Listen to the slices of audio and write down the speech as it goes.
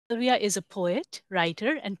Malaviya is a poet,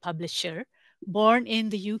 writer, and publisher born in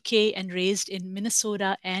the UK and raised in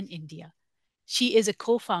Minnesota and India. She is a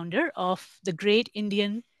co founder of the Great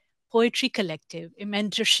Indian Poetry Collective, a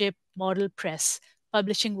mentorship model press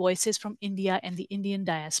publishing voices from India and the Indian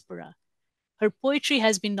diaspora. Her poetry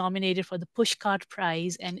has been nominated for the Pushcart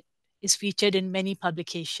Prize and is featured in many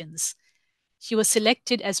publications. She was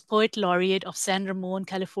selected as Poet Laureate of San Ramon,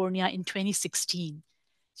 California in 2016.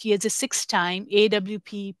 She is a six-time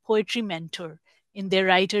AWP Poetry Mentor in their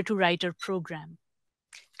Writer to Writer program.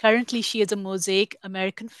 Currently, she is a Mosaic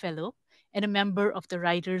American Fellow and a member of the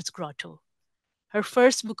Writer's Grotto. Her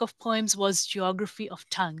first book of poems was Geography of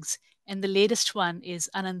Tongues, and the latest one is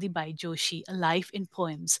Anandibai Joshee, A Life in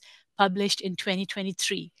Poems, published in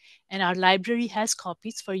 2023. And our library has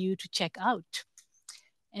copies for you to check out.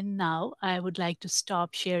 And now I would like to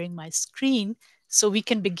stop sharing my screen so we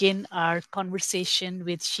can begin our conversation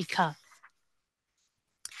with Shikha.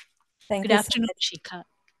 Thank Good you so afternoon, much. Shikha,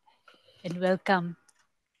 and welcome.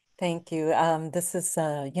 Thank you. This is,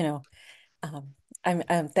 um,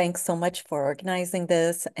 thanks so much for organizing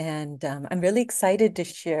this, and I'm really excited to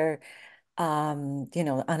share,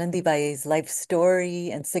 Anandibai's life story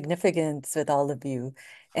and significance with all of you,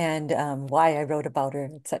 and why I wrote about her,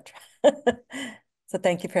 etc. So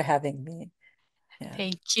thank you for having me. Yeah.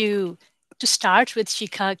 Thank you. To start with,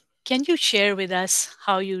 Shikha, can you share with us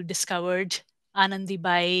how you discovered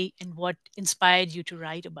Anandibai and what inspired you to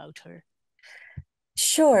write about her?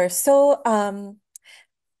 Sure. So,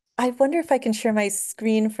 I wonder if I can share my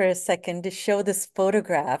screen for a second to show this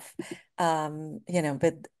photograph,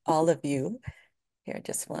 with all of you. Here,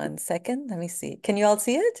 just one second. Let me see. Can you all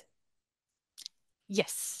see it?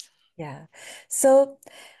 Yes. Yeah. So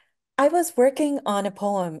I was working on a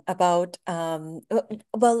poem about, I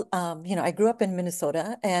grew up in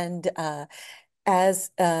Minnesota, and as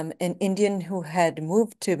an Indian who had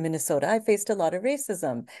moved to Minnesota, I faced a lot of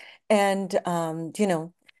racism. And,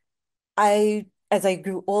 as I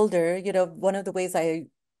grew older, one of the ways I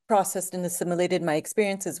processed and assimilated my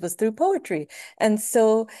experiences was through poetry. And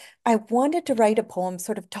so I wanted to write a poem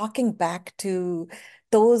sort of talking back to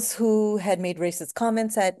those who had made racist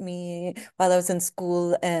comments at me while I was in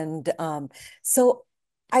school. And so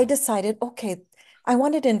I decided, okay, I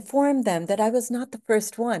wanted to inform them that I was not the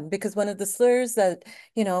first one, because one of the slurs that,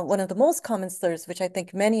 one of the most common slurs, which I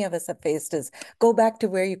think many of us have faced, is go back to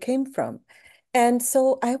where you came from. And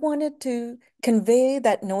so I wanted to convey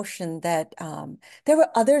that notion that there were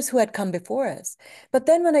others who had come before us. But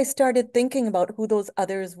then when I started thinking about who those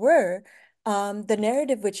others were, the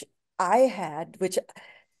narrative which I had,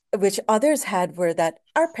 which others had, were that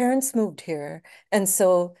our parents moved here, and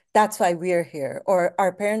so that's why we're here, or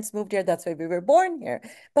our parents moved here, that's why we were born here.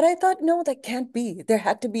 But I thought, no, that can't be. There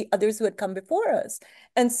had to be others who had come before us.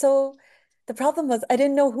 And so the problem was I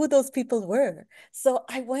didn't know who those people were. So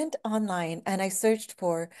I went online and I searched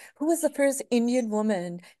for who was the first Indian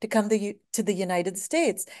woman to come to the United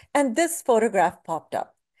States. And this photograph popped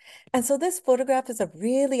up. And so this photograph is a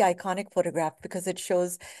really iconic photograph because it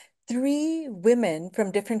shows three women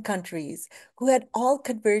from different countries who had all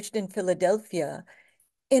converged in Philadelphia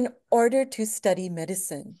in order to study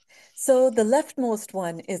medicine. So the leftmost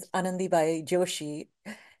one is Anandibai Joshee,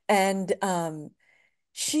 and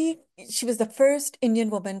she she was the first Indian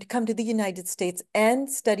woman to come to the United States and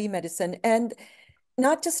study medicine. And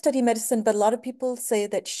not just study medicine, but a lot of people say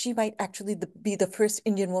that she might actually be the first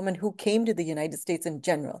Indian woman who came to the United States in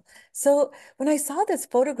general. So when I saw this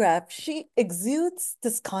photograph, she exudes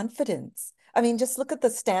this confidence. I mean, just look at the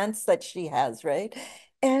stance that she has, right?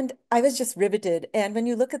 And I was just riveted. And when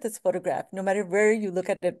you look at this photograph, no matter where you look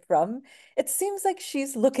at it from, it seems like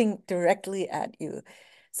she's looking directly at you.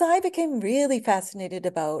 So I became really fascinated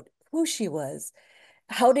about who she was.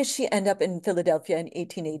 How did she end up in Philadelphia in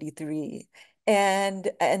 1883?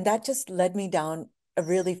 And that just led me down a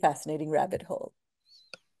really fascinating rabbit hole.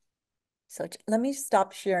 So let me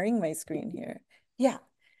stop sharing my screen here. Yeah.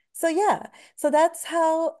 So that's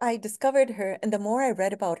how I discovered her. And the more I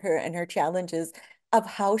read about her and her challenges of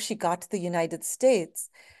how she got to the United States,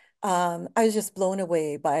 I was just blown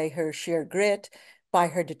away by her sheer grit, by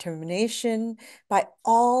her determination, by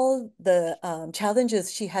all the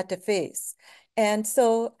challenges she had to face. And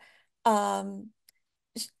so um,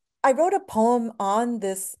 I wrote a poem on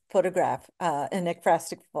this photograph, an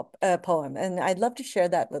ekphrastic poem, and I'd love to share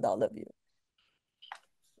that with all of you.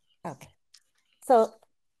 Okay. So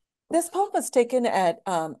this poem was taken at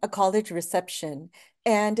a college reception,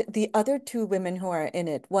 and the other two women who are in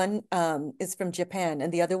it, one is from Japan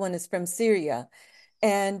and the other one is from Syria.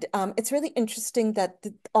 And it's really interesting that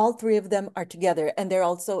all three of them are together, and they're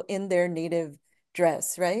also in their native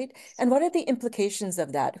dress, right? And what are the implications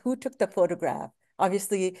of that? Who took the photograph?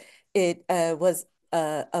 Obviously, it was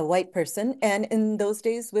a white person. And in those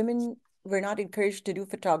days, women were not encouraged to do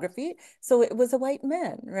photography. So it was a white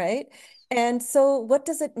man, right? And so what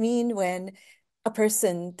does it mean when a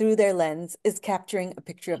person, through their lens, is capturing a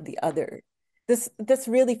picture of the other? This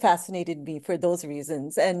really fascinated me for those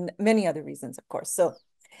reasons and many other reasons, of course. So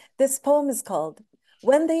this poem is called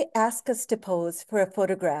When They Ask Us to Pose for a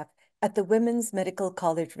Photograph at the Women's Medical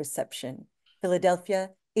College Reception,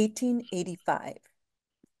 Philadelphia, 1885.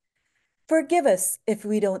 Forgive us if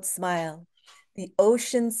we don't smile. The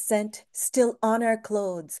ocean scent still on our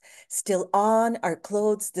clothes, still on our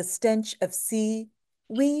clothes, the stench of sea.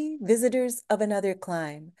 We, visitors of another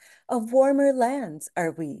clime, of warmer lands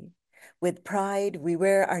are we. With pride we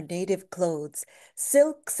wear our native clothes,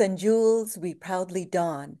 silks and jewels we proudly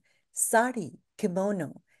don, sari,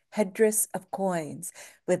 kimono, headdress of coins,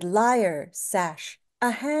 with lyre, sash,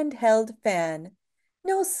 a handheld fan,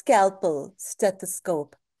 no scalpel,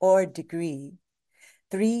 stethoscope, or degree.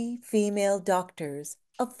 Three female doctors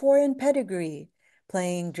of foreign pedigree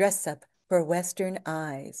playing dress up for Western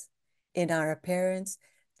eyes. In our appearance,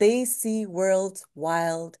 they see worlds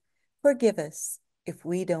wild. Forgive us if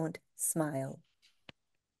we don't smile.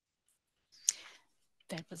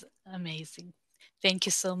 That was amazing. Thank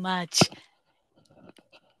you so much.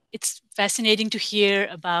 It's fascinating to hear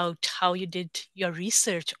about how you did your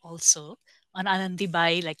research also on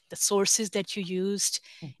Anandibai, like the sources that you used.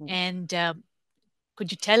 Mhm. And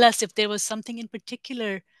could you tell us if there was something in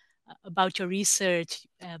particular about your research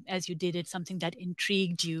as you did it, something that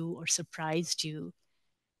intrigued you or surprised you?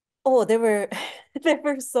 Oh, there were there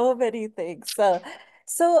were so many things. When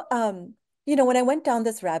I went down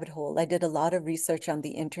this rabbit hole, I did a lot of research on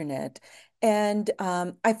the internet, and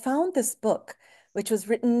I found this book, which was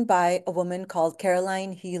written by a woman called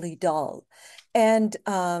Caroline Healy Dahl. And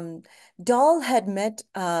Dahl had met,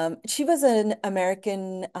 she was an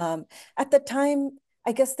American, at the time,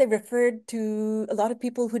 I guess they referred to a lot of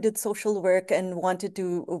people who did social work and wanted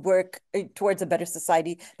to work towards a better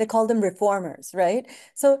society. They called them reformers, right?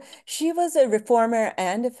 So she was a reformer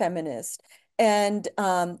and a feminist. And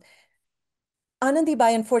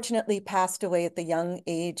Anandibai unfortunately passed away at the young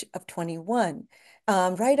age of 21.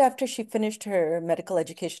 Right after she finished her medical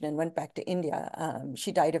education and went back to India,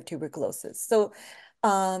 she died of tuberculosis. So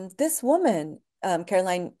this woman,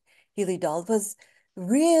 Caroline Healy Dahl, was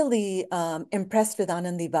really impressed with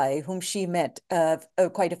Anandibai, whom she met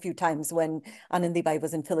quite a few times when Anandibai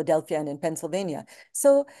was in Philadelphia and in Pennsylvania.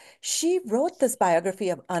 So she wrote this biography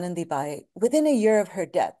of Anandibai within a year of her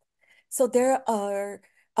death. So there are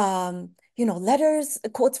letters,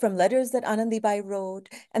 quotes from letters that Anandibai wrote,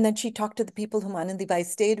 and then she talked to the people whom Anandibai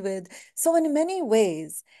stayed with. So in many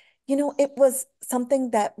ways, it was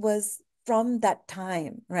something that was from that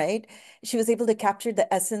time, right? She was able to capture the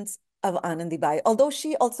essence of Anandibai, although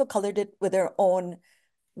she also colored it with her own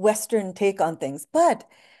Western take on things. But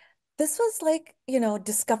this was like,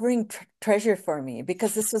 discovering treasure for me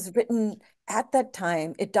because this was written at that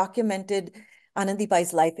time. It documented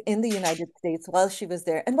Anandibai's life in the United States while she was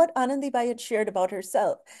there and what Anandibai had shared about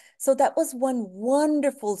herself. So that was one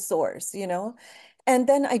wonderful source. And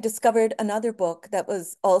then I discovered another book that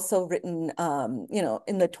was also written,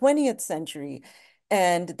 in the 20th century.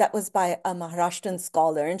 And that was by a Maharashtrian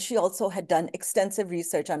scholar. And she also had done extensive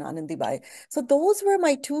research on Anandibai. So those were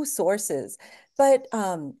my two sources. But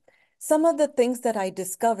some of the things that I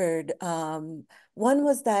discovered, one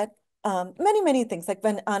was that many, many things, like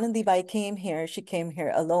when Anandibai came here, she came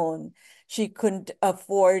here alone. She couldn't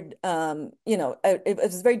afford, it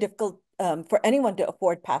was very difficult for anyone to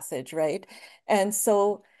afford passage, right? And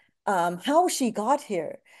so how she got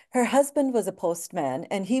here, her husband was a postman,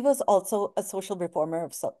 and he was also a social reformer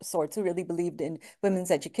of sorts who really believed in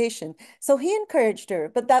women's education. So he encouraged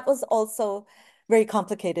her, but that was also very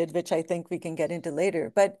complicated, which I think we can get into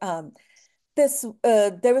later. But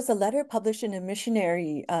there was a letter published in a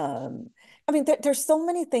missionary. I mean, there's so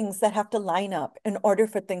many things that have to line up in order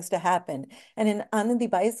for things to happen. And in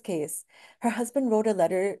Anandibai's case, her husband wrote a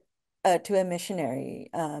letter to a missionary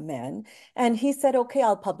man, and he said, "Okay,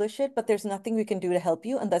 I'll publish it, but there's nothing we can do to help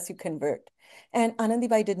you unless you convert." And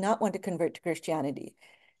Anandibai did not want to convert to Christianity,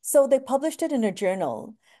 so they published it in a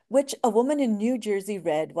journal, which a woman in New Jersey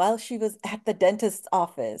read while she was at the dentist's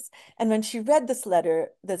office. And when she read this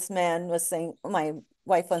letter, this man was saying, "My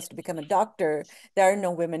wife wants to become a doctor. There are no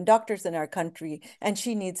women doctors in our country, and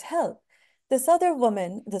she needs help." This other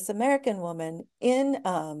woman, this American woman in,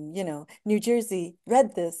 New Jersey,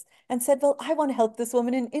 read this and said, "Well, I want to help this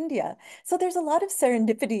woman in India." So there's a lot of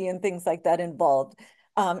serendipity and things like that involved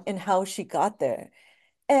in how she got there.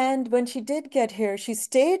 And when she did get here, she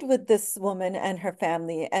stayed with this woman and her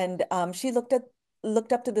family, and she looked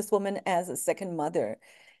up to this woman as a second mother.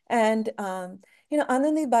 And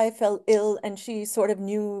Anandibai fell ill, and she sort of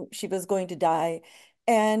knew she was going to die.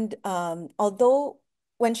 And although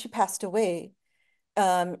when she passed away,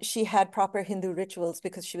 she had proper Hindu rituals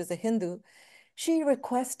because she was a Hindu. She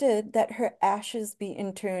requested that her ashes be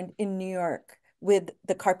interned in New York with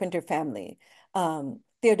the Carpenter family.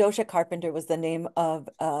 Theodosia Carpenter was the name of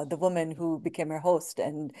the woman who became her host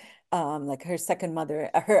and like her second mother,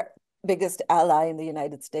 her biggest ally in the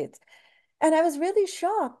United States. And I was really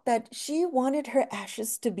shocked that she wanted her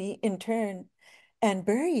ashes to be interned and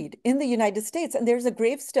buried in the United States. And there's a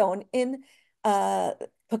gravestone in uh,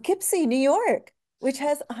 Poughkeepsie, New York, which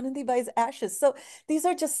has Anandibai's ashes. So these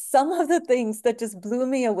are just some of the things that just blew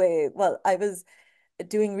me away while I was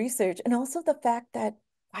doing research. And also the fact that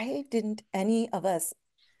why didn't any of us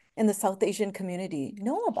in the South Asian community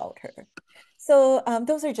know about her? So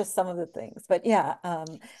those are just some of the things. But yeah,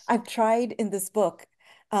 I've tried in this book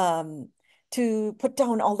um, to put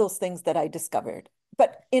down all those things that I discovered,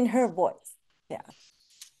 but in her voice. Yeah.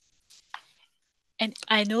 And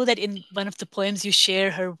I know that in one of the poems you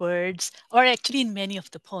share her words, or actually in many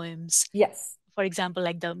of the poems. Yes. For example,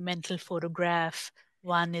 like the mental photograph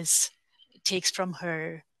one is takes from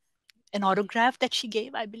her an autograph that she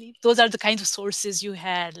gave, I believe. Those are the kinds of sources you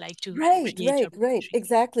had, like to Right, create right, your right. poetry.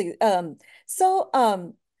 Exactly. So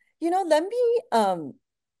let me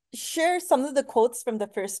share some of the quotes from the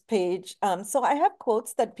first page. So I have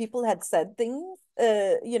quotes that people had said things,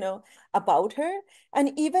 about her.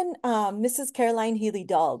 And even Mrs. Caroline Healy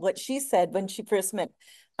Doll, what she said when she first met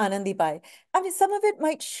Anandibai. I mean, some of it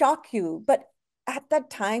might shock you, but at that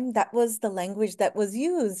time, that was the language that was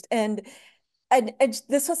used. And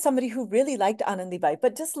this was somebody who really liked Anandibai,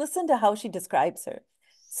 but just listen to how she describes her.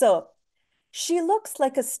 So she looks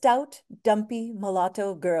like a stout, dumpy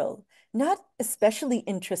mulatto girl, not especially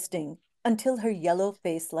interesting until her yellow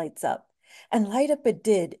face lights up. And light up it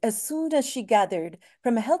did as soon as she gathered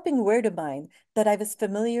from a helping word of mine that I was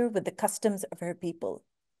familiar with the customs of her people.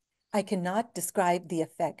 I cannot describe the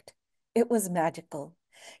effect. It was magical.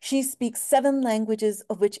 She speaks 7 languages,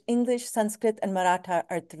 of which English, Sanskrit, and Maratha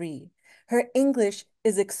are 3. Her English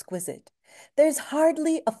is exquisite. There's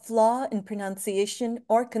hardly a flaw in pronunciation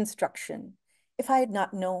or construction. If I had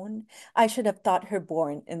not known, I should have thought her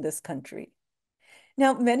born in this country.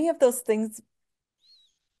 Now, many of those things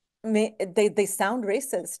they sound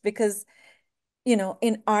racist because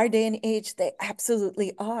in our day and age, they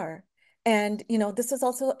absolutely are. And, this is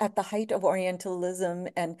also at the height of Orientalism,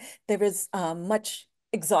 and there is much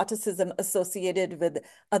exoticism associated with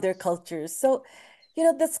other cultures. So,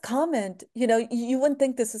 this comment, you wouldn't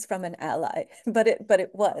think this is from an ally, but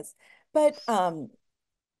it was. But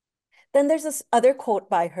then there's this other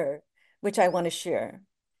quote by her, which I want to share.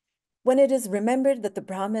 When it is remembered that the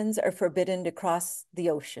Brahmins are forbidden to cross the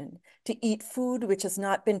ocean, to eat food which has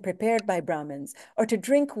not been prepared by Brahmins, or to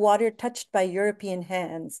drink water touched by European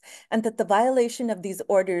hands, and that the violation of these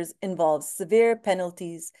orders involves severe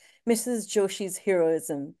penalties, Mrs. Joshi's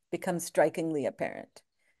heroism becomes strikingly apparent.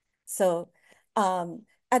 So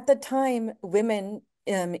at the time, women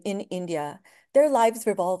in India, their lives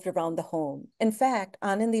revolved around the home. In fact,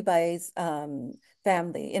 Anandibai's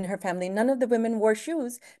family, in her family, none of the women wore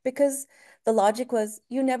shoes because the logic was,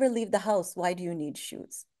 you never leave the house. Why do you need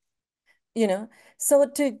shoes? You know? So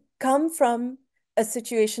to come from a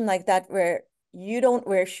situation like that where you don't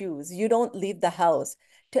wear shoes, you don't leave the house,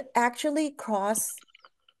 to actually cross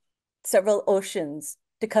several oceans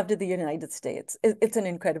to come to the United States, it's an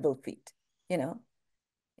incredible feat, you know?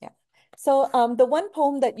 Yeah. So the one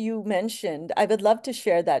poem that you mentioned, I would love to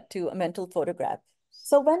share that too, a mental photograph.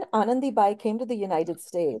 So when Anandibai came to the United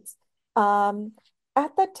States, um,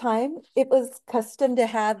 at that time, it was custom to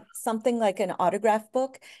have something like an autograph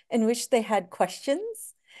book in which they had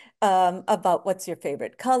questions about what's your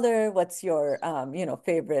favorite color, what's your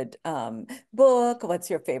favorite book, what's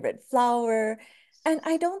your favorite flower. And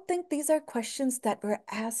I don't think these are questions that were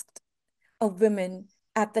asked of women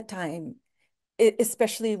at the time,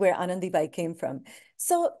 especially where Anandibai came from.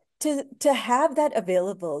 So to have that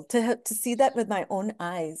available, to see that with my own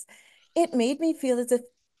eyes, it made me feel as if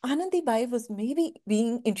Anandibai was maybe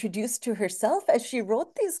being introduced to herself as she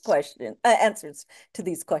wrote these answers to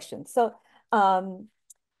these questions. So I'm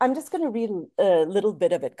just going to read a little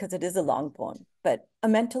bit of it because it is a long poem, but a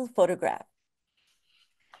mental photograph.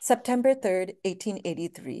 September 3rd,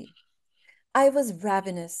 1883. I was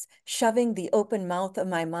ravenous, shoving the open mouth of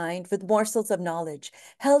my mind with morsels of knowledge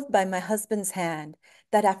held by my husband's hand,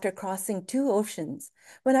 that after crossing 2 oceans,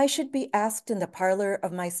 when I should be asked in the parlor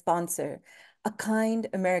of my sponsor, a kind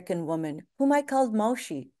American woman whom I called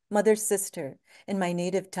Maushi, mother's sister, in my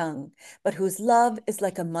native tongue, but whose love is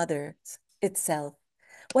like a mother's itself.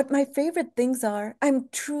 What my favorite things are, I'm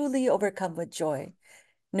truly overcome with joy.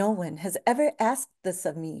 No one has ever asked this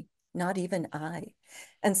of me, not even I.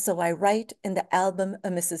 And so I write in the album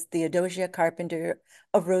of Mrs. Theodosia Carpenter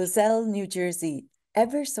of Roselle, New Jersey,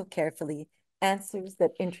 ever so carefully, answers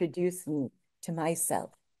that introduce me to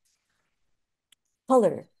myself.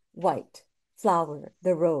 Color, white. Flower,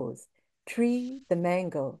 the rose. Tree, the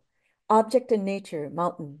mango. Object in nature,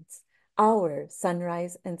 mountains. Hour,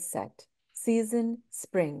 sunrise and set. Season,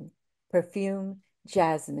 spring. Perfume,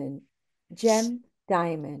 jasmine. Gem,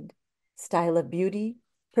 diamond. Style of beauty,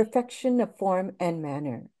 perfection of form and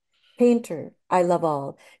manner. Painter, I love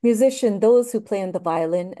all. Musician, those who play on the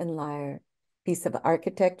violin and lyre. Piece of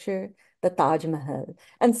architecture, the Taj Mahal,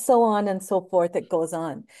 and so on and so forth. It goes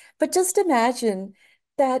on. But just imagine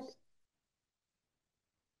that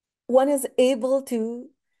one is able to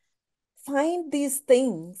find these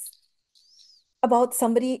things about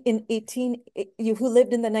somebody in 18 who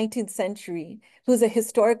lived in the 19th century, who's a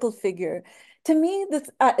historical figure. To me,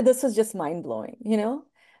 this was just mind-blowing,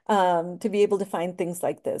 to be able to find things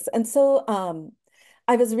like this. And so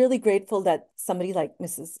I was really grateful that somebody like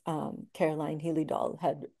Mrs. Caroline Healy Doll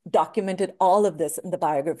had documented all of this in the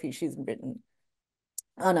biography she's written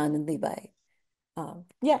on Anandibai.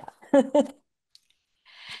 Yeah.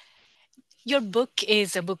 Your book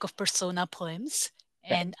is a book of persona poems,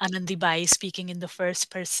 Right. and Anandibai speaking in the first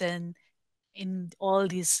person in all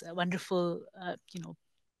these wonderful,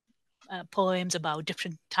 poems about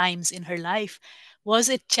different times in her life. Was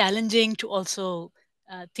it challenging to also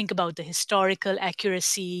think about the historical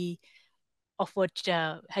accuracy of what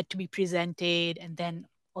had to be presented, and then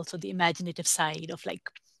also the imaginative side of like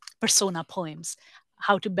persona poems,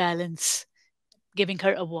 how to balance giving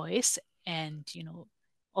her a voice and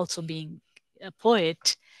also being a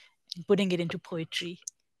poet and putting it into poetry?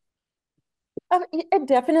 It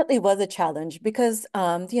definitely was a challenge because,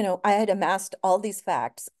 I had amassed all these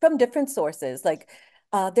facts from different sources. Like,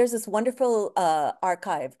 there's this wonderful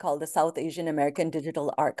archive called the South Asian American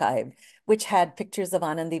Digital Archive, which had pictures of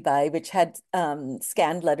Anandi Bai, which had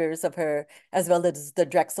scanned letters of her, as well as the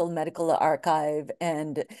Drexel Medical Archive.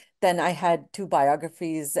 And then I had two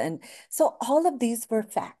biographies. And so all of these were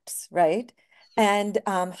facts, right? And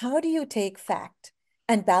how do you take fact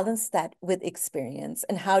and balance that with experience?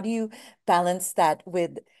 And how do you balance that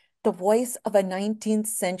with the voice of a 19th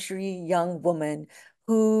century young woman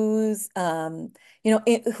who's, I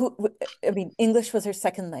mean, English was her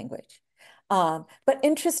second language. But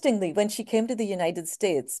interestingly, when she came to the United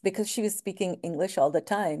States, because she was speaking English all the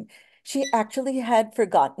time, she actually had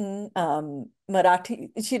forgotten Marathi.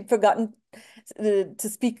 She'd forgotten to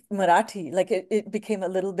speak Marathi. Like it became a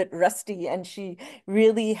little bit rusty, and she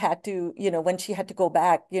really had to, when she had to go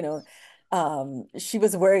back, she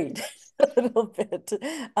was worried a little bit.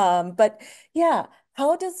 But yeah,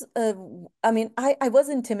 how does, I mean, I was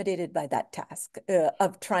intimidated by that task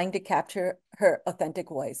of trying to capture her authentic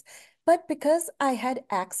voice. But because I had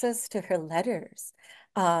access to her letters,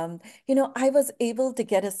 I was able to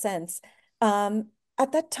get a sense. Um,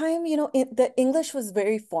 at that time, the English was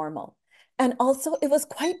very formal, and also it was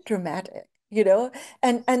quite dramatic,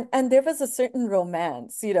 and there was a certain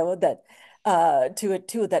romance, that to it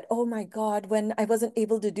too, that, oh my God, when I wasn't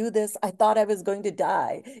able to do this, I thought I was going to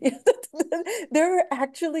die. There were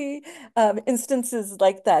actually instances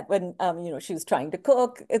like that when, she was trying to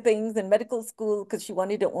cook things in medical school because she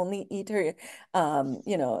wanted to only eat her,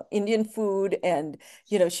 Indian food, and,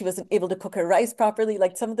 she wasn't able to cook her rice properly,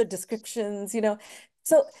 like some of the descriptions.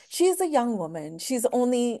 So she's a young woman. She's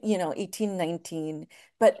only, 18, 19,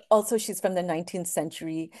 but also she's from the 19th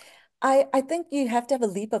century. I think you have to have a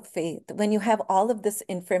leap of faith when you have all of this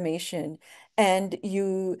information and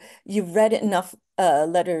you've read enough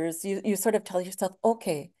letters. You sort of tell yourself,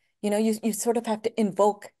 okay, you sort of have to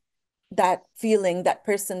invoke that feeling, that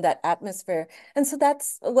person, that atmosphere. And so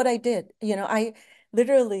that's what I did. I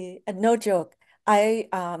literally, and no joke, I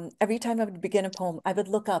every time I would begin a poem, I would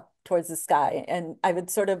look up towards the sky and I would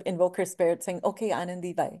sort of invoke her spirit saying, okay,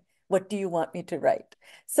 Anandi Vai, what do you want me to write?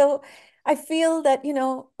 So I feel that,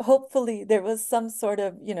 hopefully there was some sort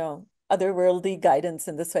of, otherworldly guidance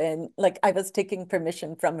in this way. And like I was taking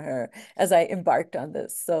permission from her as I embarked on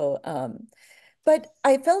this. So but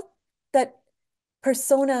I felt that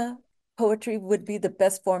persona poetry would be the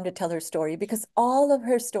best form to tell her story because all of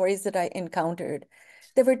her stories that I encountered,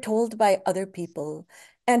 they were told by other people.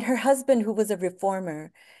 And her husband, who was a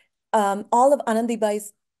reformer, all of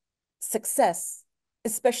Anandibai's success,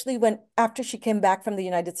 especially when after she came back from the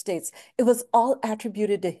United States, it was all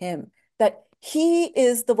attributed to him. that he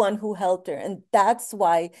is the one who helped her. And that's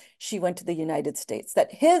why she went to the United States,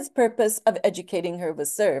 that his purpose of educating her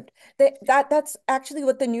was served. That's actually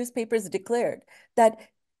what the newspapers declared, that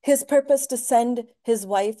his purpose to send his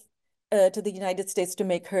wife to the United States to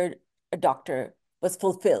make her a doctor was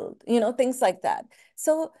fulfilled, things like that.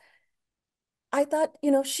 So I thought,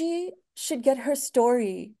 she should get her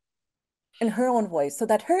story in her own voice so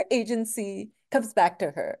that her agency comes back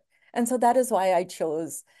to her. And so that is why I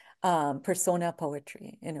chose persona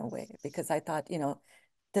poetry in a way, because I thought,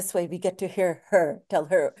 this way we get to hear her tell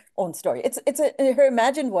her own story. Her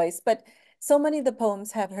imagined voice, but so many of the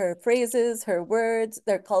poems have her phrases, her words,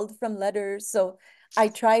 they're culled from letters. So I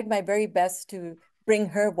tried my very best to bring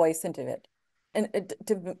her voice into it and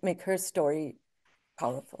to make her story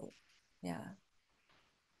powerful. Yeah.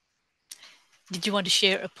 Did you want to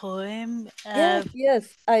share a poem? Yes, yes,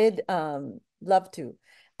 I'd love to.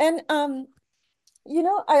 And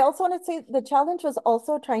I also want to say the challenge was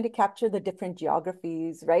also trying to capture the different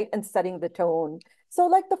geographies, right? And setting the tone. So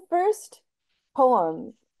like the first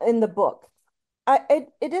poem in the book, it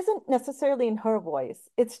isn't necessarily in her voice.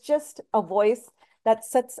 It's just a voice that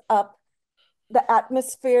sets up the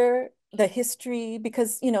atmosphere, the history,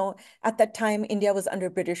 because, at that time, India was under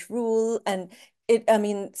British rule. And I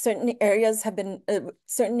mean, certain areas,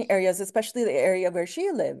 especially the area where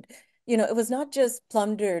she lived, it was not just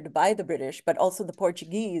plundered by the British, but also the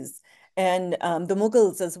Portuguese and the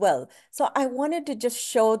Mughals as well. So I wanted to just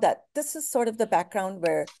show that this is sort of the background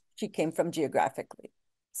where she came from geographically.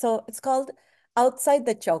 So it's called Outside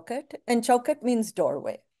the Chaukat, and Chaukat means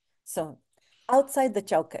doorway. So outside the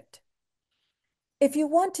Chaukat. If you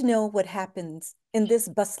want to know what happens in this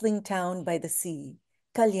bustling town by the sea,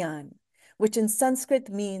 Kalyan, which in Sanskrit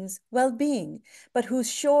means well-being, but whose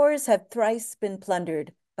shores have thrice been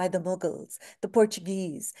plundered by the Mughals, the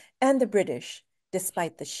Portuguese, and the British,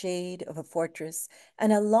 despite the shade of a fortress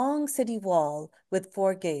and a long city wall with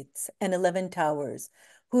 4 gates and 11 towers,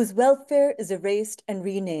 whose welfare is erased and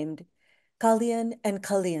renamed Kalyan and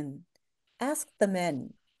Kalyan. Ask the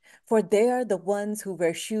men, for they are the ones who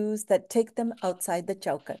wear shoes that take them outside the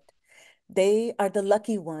chaukat. They are the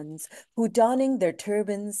lucky ones who, donning their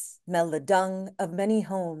turbans, smell the dung of many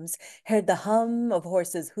homes, hear the hum of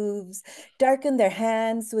horses' hooves, darken their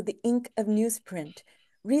hands with the ink of newsprint,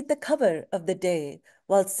 read the cover of the day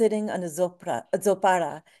while sitting on a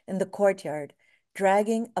zopara in the courtyard,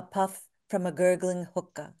 dragging a puff from a gurgling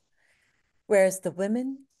hookah, whereas the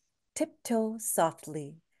women tiptoe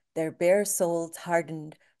softly, their bare souls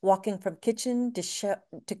hardened, walking from kitchen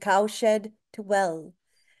to cowshed to well,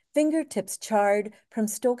 fingertips charred from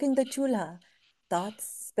stoking the chulha,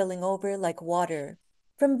 thoughts spilling over like water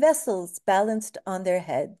from vessels balanced on their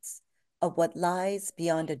heads of what lies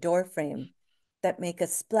beyond a doorframe that make a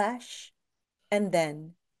splash and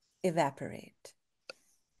then evaporate.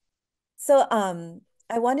 So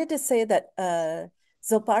I wanted to say that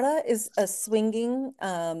Zopara is a swinging,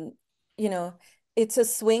 you know, it's a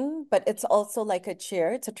swing, but it's also like a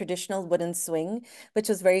chair. It's a traditional wooden swing, which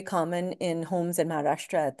was very common in homes in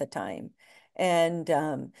Maharashtra at the time. And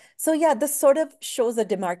so, yeah, this sort of shows a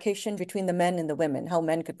demarcation between the men and the women, how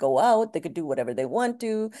men could go out, they could do whatever they want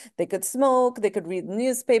to, they could smoke, they could read the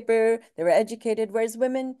newspaper, they were educated, whereas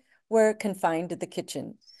women were confined to the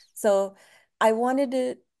kitchen. So I wanted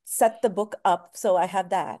to set the book up, so I have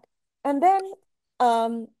that. And then,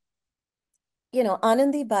 um,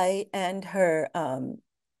 Anandibai and her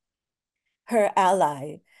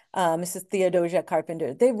ally, Mrs. Theodosia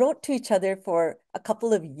Carpenter, they wrote to each other for a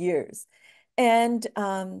couple of years. And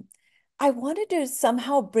I wanted to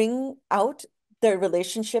somehow bring out their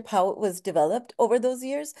relationship, how it was developed over those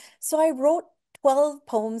years. So I wrote 12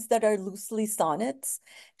 poems that are loosely sonnets.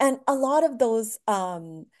 And a lot of those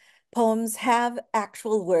poems have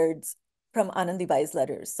actual words from Anandibai's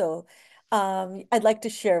letters. So I'd like to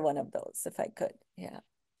share one of those if I could. Yeah.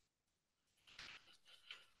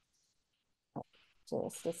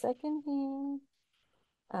 Just a second here.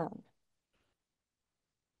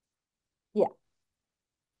 Yeah.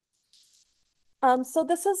 So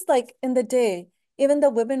this is like in the day, even the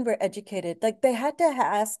women were educated. Like they had to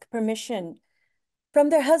ask permission from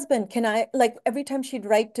their husband. Can I, like every time she'd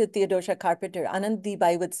write to Theodosia Carpenter,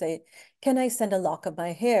 Anandibai would say, can I send a lock of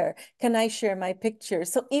my hair? Can I share my picture?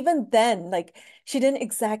 So even then, like she didn't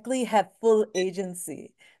exactly have full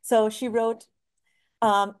agency. So she wrote,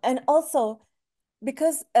 and also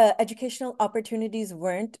because educational opportunities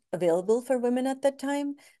weren't available for women at that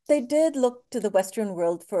time, they did look to the Western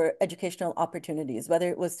world for educational opportunities, whether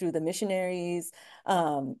it was through the missionaries,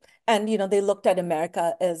 and they looked at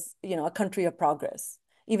America as a country of progress,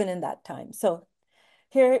 even in that time. So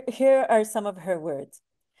here are some of her words.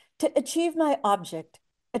 To achieve my object,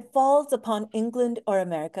 it falls upon England or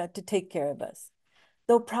America to take care of us.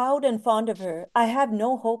 Though proud and fond of her, I have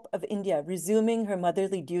no hope of India resuming her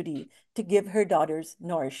motherly duty to give her daughters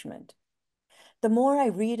nourishment. The more I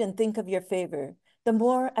read and think of your favor, the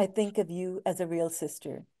more I think of you as a real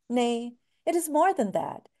sister. Nay, it is more than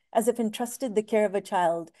that, as if entrusted the care of a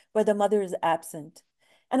child where the mother is absent.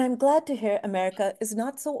 And I'm glad to hear America is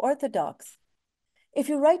not so orthodox. If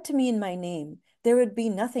you write to me in my name, there would be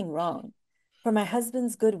nothing wrong, for my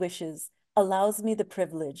husband's good wishes allows me the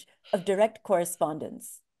privilege of direct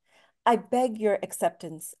correspondence. I beg your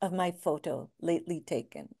acceptance of my photo lately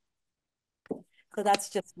taken. So that's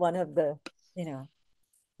just one of the, you know,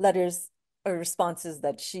 letters or responses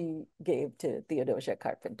that she gave to Theodosia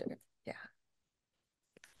Carpenter. Yeah,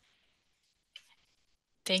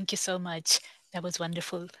 Thank you so much. That was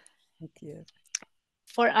wonderful. thank you.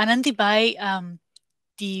 For Anandibai,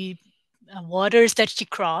 the waters that she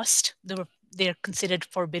crossed, they're considered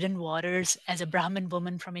forbidden waters as a Brahmin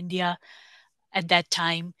woman from India at that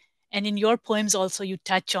time. And in your poems, also, you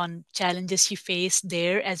touch on challenges she faced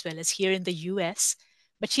there as well as here in the US.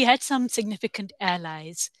 But she had some significant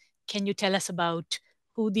allies. Can you tell us about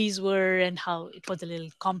who these were and how it was a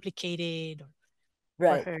little complicated for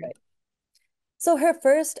Right, her? right. So her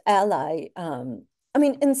first ally, I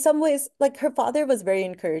mean, in some ways, like her father was very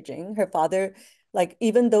encouraging. Her father, like,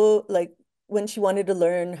 even though, like, when she wanted to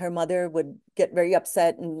learn, her mother would get very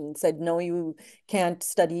upset and said, no, you can't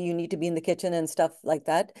study, you need to be in the kitchen and stuff like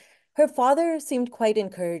that. Her father seemed quite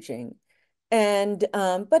encouraging. And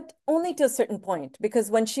but only to a certain point,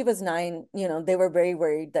 because when she was 9, they were very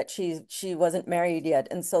worried that she wasn't married yet.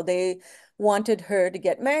 And so they wanted her to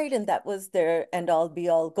get married, and that was their end all be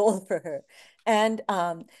all goal for her. And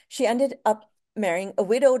she ended up marrying a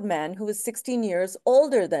widowed man who was 16 years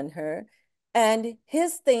older than her. And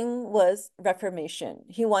his thing was Reformation.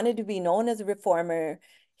 He wanted to be known as a reformer.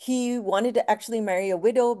 He wanted to actually marry a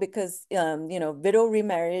widow because, widow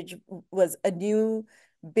remarriage was a new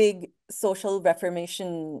big social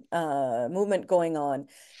reformation movement going on.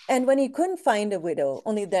 And when he couldn't find a widow,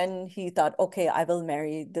 only then he thought, okay, I will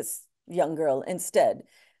marry this young girl instead,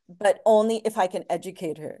 but only if I can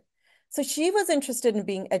educate her. So she was interested in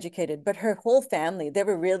being educated, but her whole family, they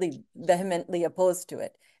were really vehemently opposed to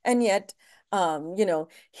it. And yet,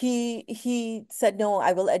 he said, no,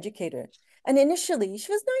 I will educate her. And initially,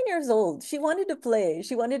 she was 9 years old. She wanted to play.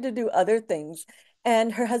 She wanted to do other things.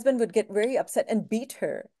 And her husband would get very upset and beat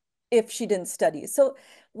her if she didn't study. So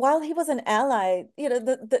while he was an ally,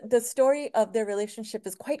 the story of their relationship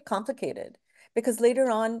is quite complicated because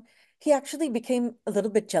later on, he actually became a little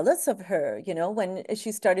bit jealous of her, when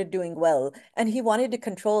she started doing well, and he wanted to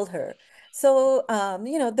control her. So,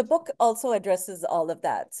 the book also addresses all of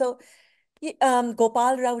that. So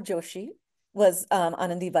Gopal Rao Joshi was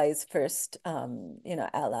Anandibai's first,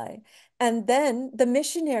 ally. And then the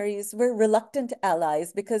missionaries were reluctant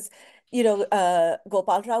allies because,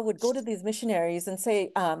 Gopal Rao would go to these missionaries and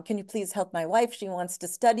say, can you please help my wife? She wants to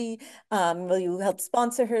study. Will you help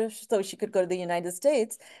sponsor her so she could go to the United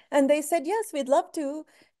States? And they said, yes, we'd love to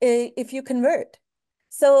if you convert.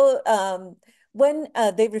 So when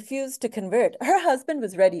they refused to convert, her husband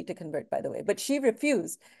was ready to convert, by the way, but she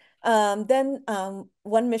refused. Then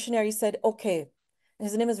one missionary said, okay,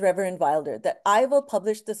 his name is Reverend Wilder, that I will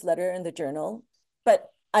publish this letter in the journal, but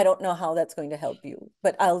I don't know how that's going to help you,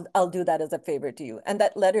 but I'll do that as a favor to you. And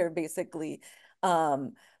that letter basically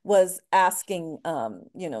was asking,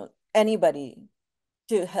 anybody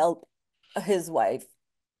to help his wife,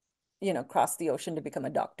 cross the ocean to become a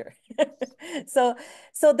doctor. So,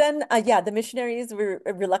 so then, yeah, the missionaries were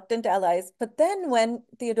reluctant allies. But then when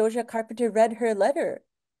Theodosia Carpenter read her letter,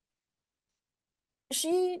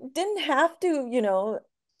 she didn't have to,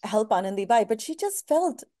 help Anandibai, but she just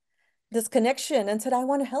felt this connection and said, I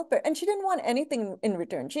want to help her. And she didn't want anything in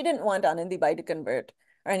return. She didn't want Anandibai to convert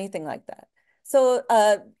or anything like that. So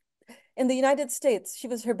in the United States, she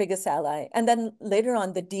was her biggest ally. And then later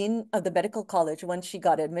on, the dean of the medical college, when she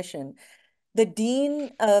got admission, the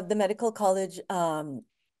dean of the medical college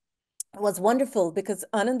was wonderful because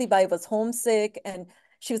Anandibai was homesick and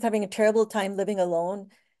she was having a terrible time living alone.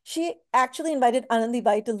 She actually invited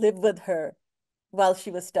Anandibai to live with her while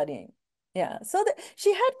she was studying. Yeah, so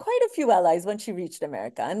she had quite a few allies when she reached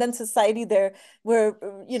America. And then society there were,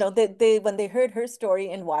 they when they heard her story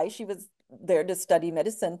and why she was there to study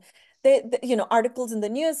medicine, articles in the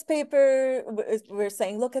newspaper were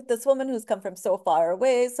saying, look at this woman who's come from so far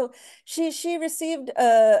away. So she received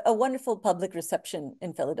a wonderful public reception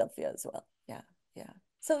in Philadelphia as well. Yeah, yeah.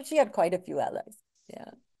 So she had quite a few allies.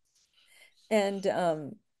 Yeah. And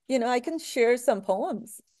I can share some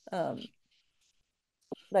poems. Um,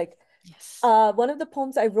 Like Yes. one of the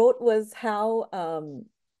poems I wrote was how um,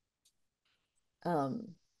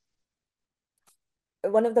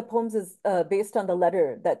 one of the poems is based on the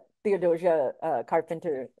letter that Theodosia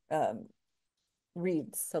Carpenter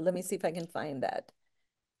reads. So let me see if I can find that.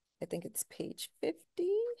 I think it's page 50.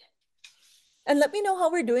 And let me know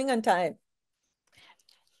how we're doing on time.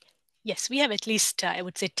 Yes, we have at least, I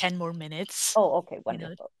would say, 10 more minutes. Oh, okay, You know,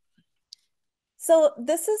 wonderful. So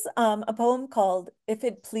this is a poem called If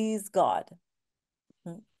It Please God.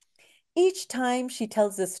 Hmm. Each time she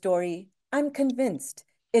tells this story, I'm convinced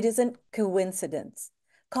it isn't coincidence.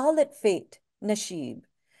 Call it fate, Nasheeb.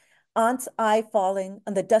 Aunt's eye falling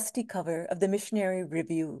on the dusty cover of the Missionary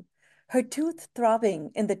Review, her tooth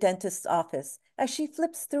throbbing in the dentist's office as she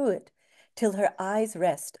flips through it till her eyes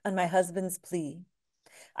rest on my husband's plea.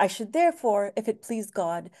 I should therefore, if it please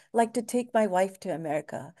God, like to take my wife to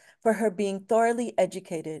America for her being thoroughly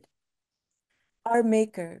educated. Our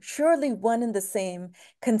Maker, surely one and the same,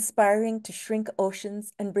 conspiring to shrink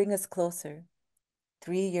oceans and bring us closer.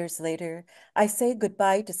 3 years later, I say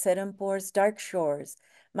goodbye to Serampur's dark shores,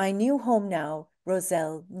 my new home now,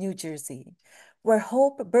 Roselle, New Jersey, where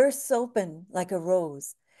hope bursts open like a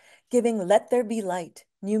rose, giving Let There Be Light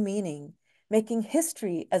new meaning, making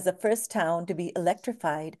history as the first town to be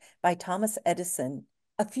electrified by Thomas Edison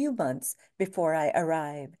a few months before I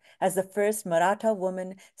arrive, as the first Maratha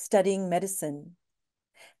woman studying medicine,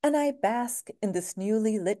 and I bask in this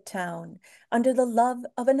newly lit town under the love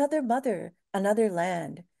of another mother, another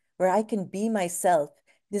land, where I can be myself,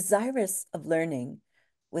 desirous of learning,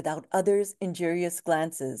 without others' injurious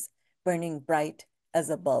glances, burning bright as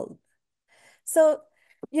a bulb. So,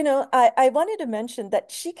 I wanted to mention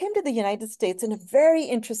that she came to the United States in a very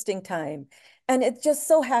interesting time. And it just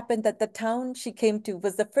so happened that the town she came to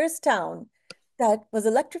was the first town that was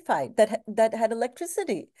electrified, that had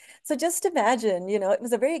electricity. So just imagine, it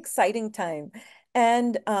was a very exciting time.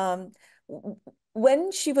 And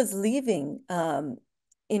when she was leaving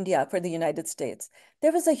India for the United States,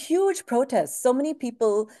 there was a huge protest. So many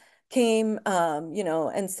people came,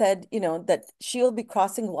 and said, that she'll be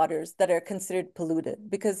crossing waters that are considered polluted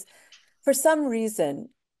because for some reason,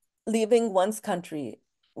 leaving one's country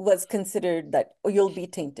was considered that oh, you'll be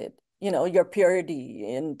tainted, your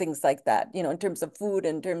purity and things like that, in terms of food,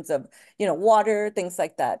 in terms of, water, things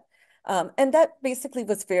like that. And that basically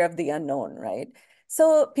was fear of the unknown, right?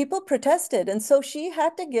 So people protested. And so she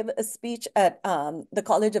had to give a speech at the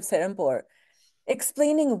College of Serampore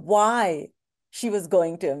explaining why she was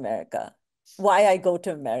going to America, why I go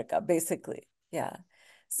to America, basically. Yeah.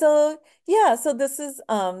 So yeah, so this is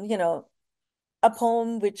a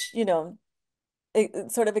poem which,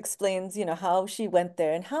 it sort of explains, how she went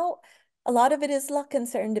there and how a lot of it is luck and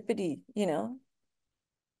serendipity.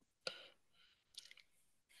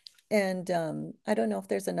 And I don't know if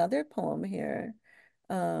there's another poem here.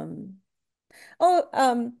 Um,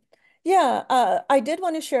 Oh, yeah, I did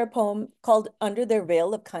want to share a poem called Under Their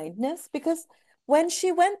Veil of Kindness because when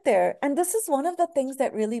she went there, and this is one of the things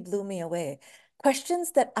that really blew me away,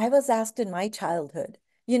 questions that I was asked in my childhood,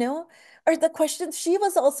 you know, are the questions she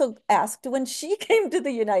was also asked when she came to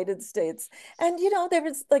the United States. And, there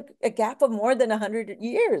was like a gap of more than 100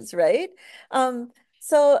 years, right? Um,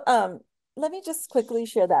 so let me just quickly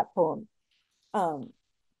share that poem. Um,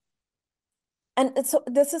 and so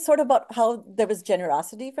this is sort of about how there was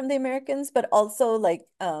generosity from the Americans, but also like,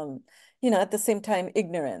 at the same time,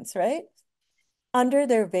 ignorance, right? Under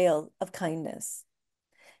their veil of kindness.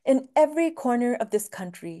 In every corner of this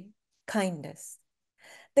country, kindness.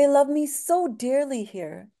 They love me so dearly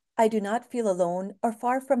here. I do not feel alone or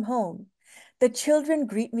far from home. The children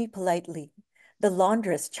greet me politely. The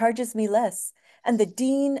laundress charges me less. And the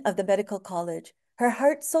dean of the medical college, her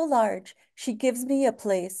heart so large, she gives me a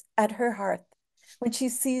place at her hearth when she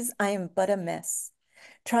sees I am but a mess.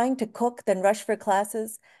 Trying to cook, then rush for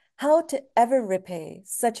classes, how to ever repay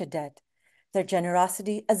such a debt? Their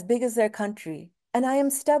generosity as big as their country, and I am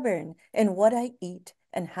stubborn in what I eat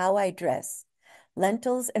and how I dress.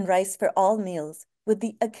 Lentils and rice for all meals, with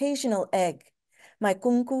the occasional egg. My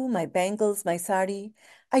kunku, my bangles, my sari,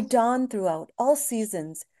 I don throughout all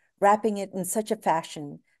seasons, wrapping it in such a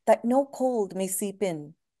fashion that no cold may seep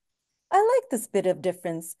in. I like this bit of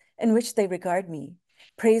difference in which they regard me,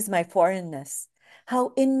 praise my foreignness,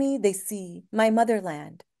 how in me they see my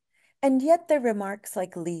motherland, and yet their remarks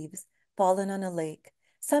like leaves fallen on a lake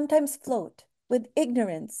sometimes float with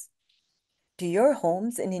ignorance. Do your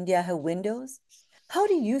homes in India have windows? How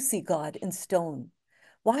do you see God in stone?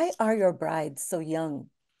 Why are your brides so young?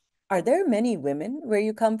 Are there many women where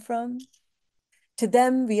you come from? To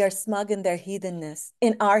them, we are smug in their heathenness,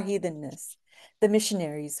 in our heathenness. the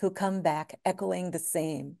missionaries who come back echoing the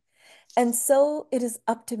same. And so it is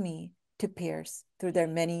up to me to pierce through their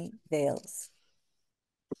many veils.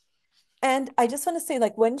 And I just want to say,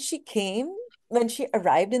 like, when she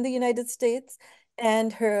arrived in the United States,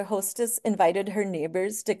 and her hostess invited her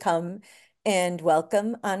neighbors to come and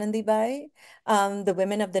welcome Anandibai, the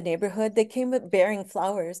women of the neighborhood, they came bearing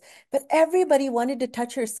flowers, but everybody wanted to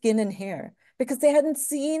touch her skin and hair because they hadn't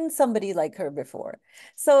seen somebody like her before.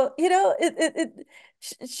 So,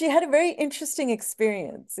 she had a very interesting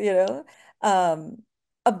experience,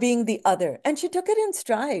 of being the other. And she took it in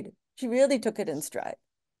stride. She really took it in stride.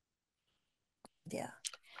 Yeah.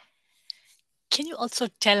 Can you also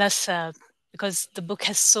tell us, because the book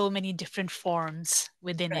has so many different forms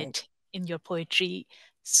within Right. it in your poetry,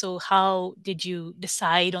 so how did you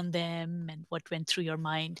decide on them and what went through your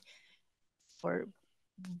mind for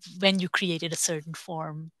when you created a certain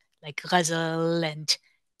form, like ghazal and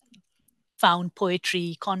found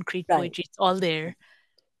poetry, concrete Right. poetry, it's all there.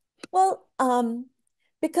 Well,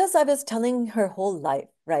 because I was telling her whole life,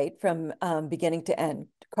 right, from beginning to end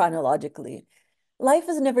chronologically, life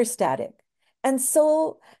is never static. And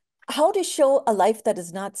so, how to show a life that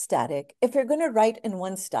is not static? If you're going to write in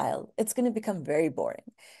one style, it's going to become very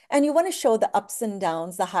boring. And you want to show the ups and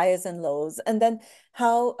downs, the highs and lows, and then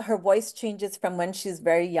how her voice changes from when she's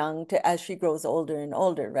very young to as she grows older and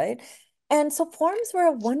older, right? And so, forms were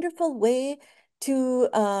a wonderful way to,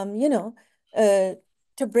 uh,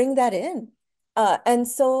 to bring that in. And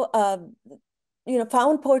so,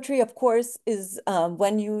 found poetry, of course, is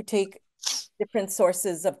when you take different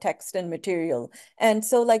sources of text and material. And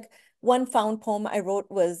so, like, one found poem I wrote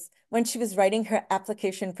was when she was writing her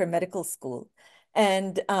application for medical school.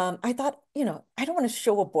 And I thought, I don't want to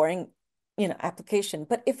show a boring, application,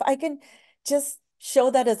 but if I can just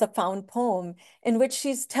show that as a found poem in which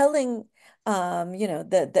she's telling,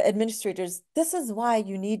 the administrators, this is why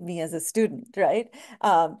you need me as a student, right?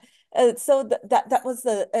 So that was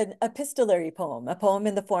an epistolary poem, a poem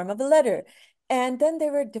in the form of a letter. And then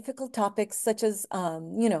there were difficult topics such as, so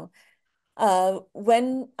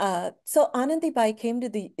Anandibai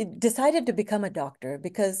decided to become a doctor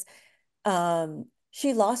because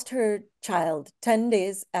she lost her child 10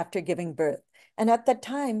 days after giving birth. And at that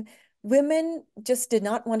time, women just did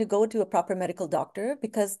not want to go to a proper medical doctor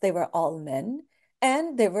because they were all men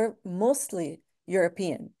and they were mostly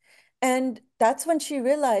European. And that's when she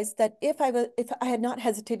realized that if I had not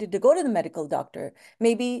hesitated to go to the medical doctor,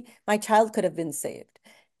 maybe my child could have been saved.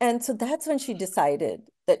 And so that's when she decided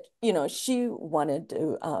that, she wanted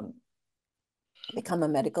to become a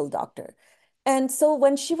medical doctor. And so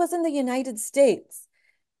when she was in the United States,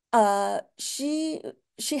 uh, she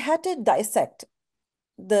she had to dissect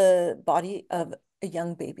the body of a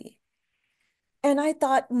young baby. And I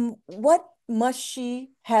thought, what must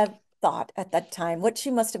she have thought at that time? What she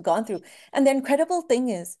must have gone through. And the incredible thing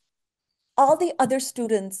is, all the other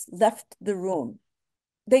students left the room.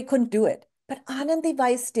 They couldn't do it. But Anandi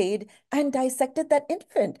Bai stayed and dissected that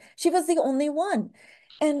infant. She was the only one.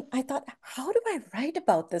 And I thought, how do I write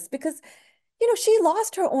about this? Because, she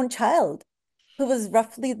lost her own child who was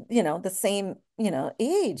roughly, the same,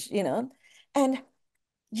 age, and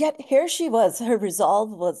yet here she was. Her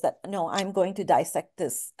resolve was that, no, I'm going to dissect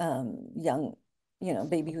this young,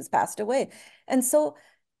 baby who's passed away. And so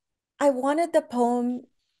I wanted the poem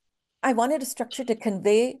I wanted a structure to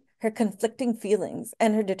convey her conflicting feelings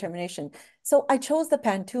and her determination. So I chose the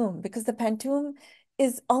pantoum because the pantoum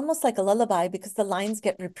is almost like a lullaby because the lines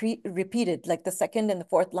get repeated, like the second and the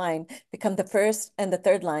fourth line become the first and the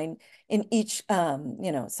third line in each,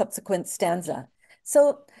 subsequent stanza.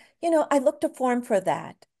 So, I looked to form for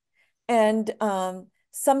that. And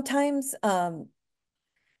sometimes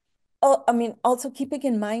Oh, I mean, also keeping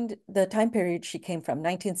in mind the time period she came from,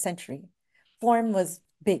 19th century. Form was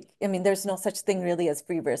big. I mean, there's no such thing really as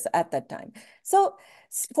free verse at that time. So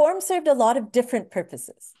form served a lot of different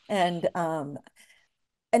purposes. And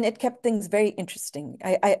it kept things very interesting.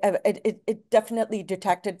 It definitely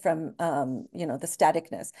detracted from the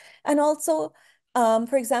staticness, and also,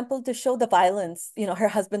 for example, to show the violence. Her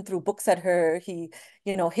husband threw books at her. He,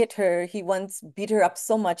 hit her. He once beat her up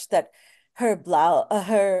so much that her blouse,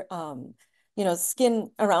 her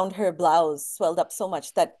skin around her blouse swelled up so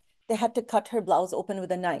much that they had to cut her blouse open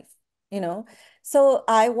with a knife. You know, so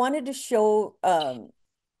I wanted to show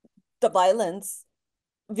the violence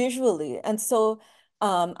visually. And so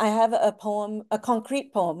I have a poem, a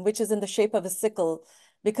concrete poem, which is in the shape of a sickle,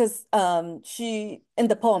 because in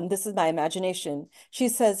the poem, this is my imagination, she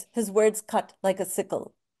says, his words cut like a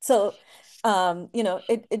sickle. So,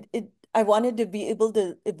 I wanted to be able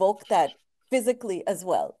to evoke that physically as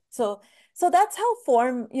well. So So that's how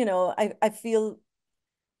form, I feel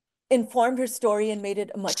informed her story and made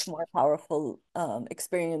it a much more powerful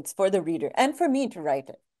experience for the reader and for me to write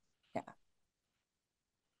it. Yeah.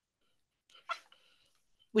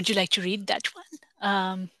 Would you like to read that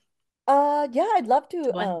one? Yeah, I'd love The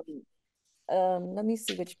to. one. Let me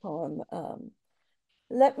see which poem.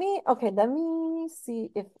 Let me see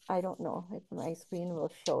if I don't know if my screen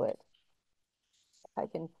will show it. If I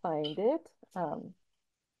can find it.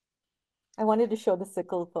 I wanted to show the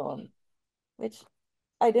sickle poem, which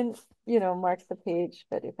I didn't, mark the page,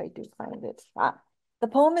 but if I do find it. The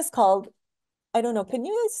poem is called, I don't know, can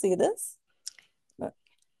you guys see this?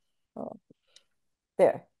 Oh,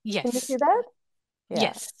 there. Can you see Yes. that? Yeah.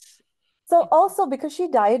 Yes. So also because she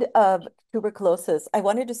died of tuberculosis, I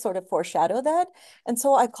wanted to sort of foreshadow that. And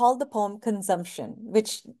so I called the poem Consumption,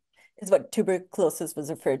 which is what tuberculosis was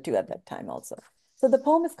referred to at that time also. So the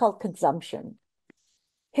poem is called Consumption.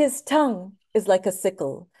 His tongue is like a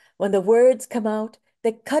sickle. When the words come out,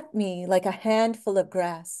 they cut me like a handful of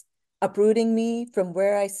grass, uprooting me from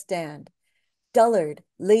where I stand. Dullard,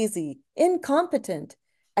 lazy, incompetent.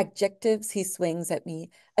 Adjectives he swings at me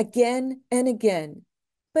again and again.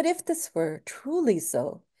 But if this were truly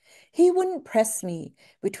so, he wouldn't press me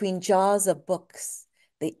between jaws of books,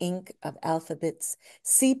 the ink of alphabets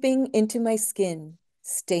seeping into my skin,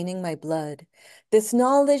 staining my blood, this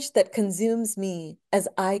knowledge that consumes me as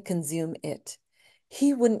I consume it.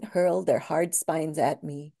 He wouldn't hurl their hard spines at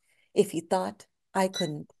me if he thought I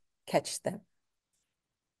couldn't catch them.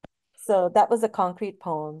 So that was a concrete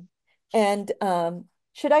poem. And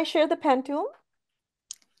should I share the pantoum?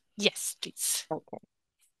 Yes, please. Okay.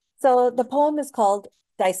 So the poem is called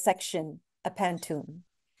Dissection, a Pantoum,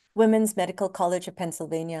 Women's Medical College of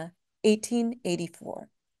Pennsylvania, 1884.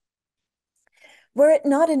 Were it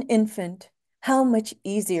not an infant, how much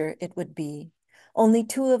easier it would be. Only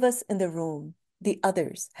two of us in the room, the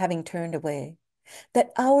others having turned away.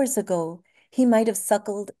 That hours ago he might have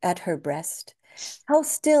suckled at her breast. How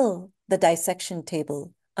still the dissection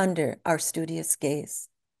table under our studious gaze.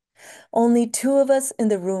 Only two of us in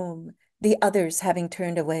the room, the others having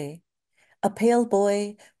turned away. A pale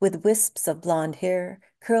boy with wisps of blonde hair,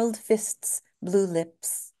 curled fists, blue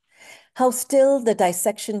lips. How still the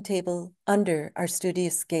dissection table under our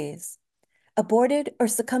studious gaze. Aborted or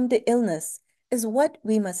succumbed to illness is what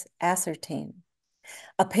we must ascertain.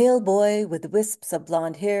 A pale boy with wisps of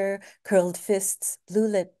blonde hair, curled fists, blue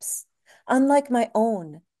lips. Unlike my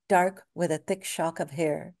own, dark with a thick shock of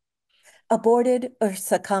hair. Aborted or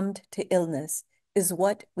succumbed to illness is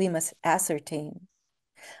what we must ascertain.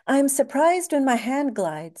 I am surprised when my hand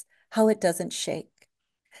glides how it doesn't shake.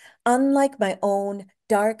 Unlike my own,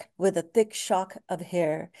 dark with a thick shock of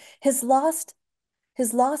hair, his loss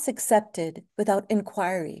accepted without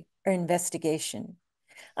inquiry or investigation.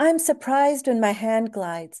 I am surprised when my hand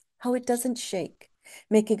glides how it doesn't shake,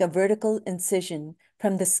 making a vertical incision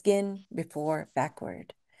from the skin before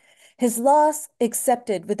backward. His loss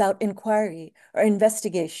accepted without inquiry or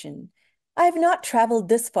investigation. I have not traveled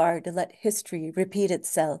this far to let history repeat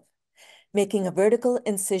itself, making a vertical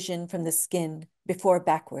incision from the skin before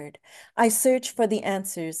backward. I search for the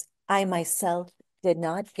answers I myself did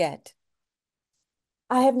not get.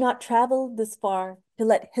 I have not traveled this far to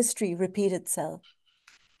let history repeat itself.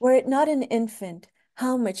 Were it not an infant,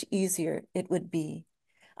 how much easier it would be.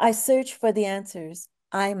 I search for the answers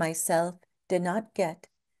I myself did not get,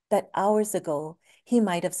 that hours ago he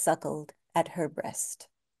might have suckled at her breast.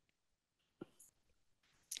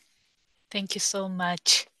 Thank you so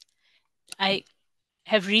much. I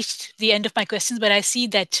have reached the end of my questions, but I see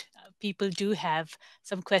that people do have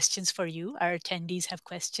some questions for you. Our attendees have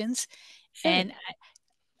questions. Sure. And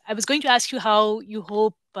I was going to ask you how you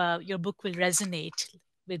hope your book will resonate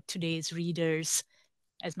with today's readers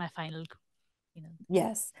as my final, you know,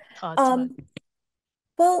 Yes. thoughts about. Um,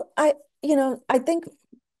 well, I think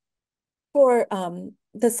for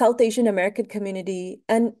the South Asian American community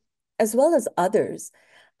and as well as others,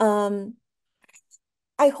 um,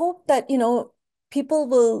 I hope that, people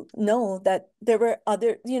will know that there were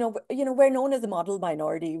other, we're known as a model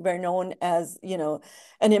minority. We're known as,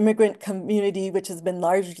 an immigrant community, which has been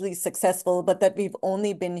largely successful, but that we've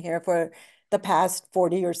only been here for the past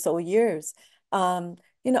 40 or so years. I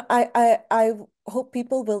hope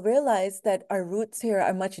people will realize that our roots here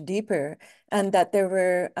are much deeper and that there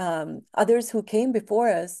were others who came before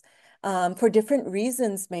us for different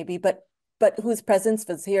reasons, maybe, but whose presence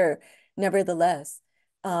was here nevertheless.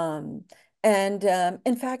 Um, and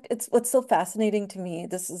in fact, it's what's so fascinating to me.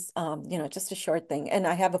 This is, just a short thing. And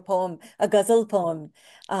I have a poem, a ghazal poem,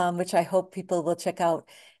 which I hope people will check out,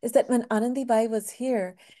 is that when Anandibai was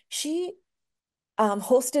here, she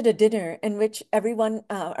hosted a dinner in which everyone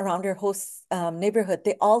around her host's neighborhood,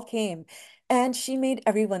 they all came. And she made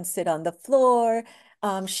everyone sit on the floor.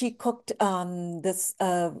 She cooked this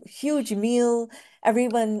huge meal.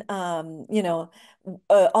 Everyone, all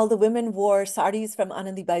the women wore saris from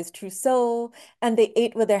Anandibai's trousseau, and they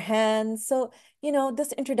ate with their hands. So,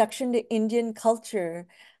 this introduction to Indian culture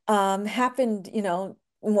happened,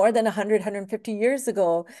 more than 150 years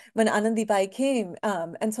ago when Anandibai came.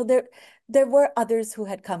 And so there were others who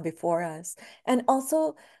had come before us. And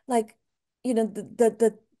also, like,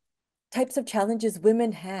 the types of challenges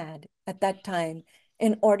women had at that time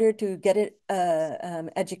in order to get it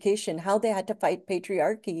education, how they had to fight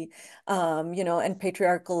patriarchy, and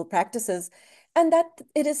patriarchal practices. And that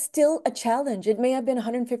it is still a challenge. It may have been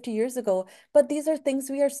 150 years ago, but these are things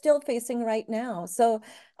we are still facing right now. So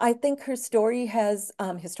I think her story has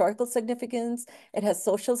historical significance. It has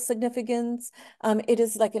social significance. It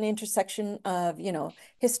is like an intersection of,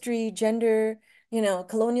 history, gender,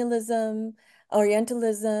 colonialism,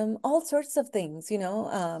 Orientalism, all sorts of things,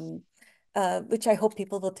 which I hope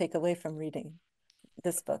people will take away from reading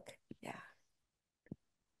this book. Yeah,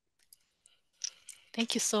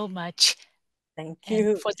 Thank you so much. thank And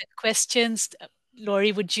you. for the questions,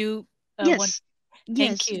 Lori, would you want? Yes, Thank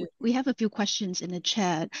yes, you. we have a few questions in the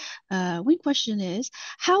chat. One question is,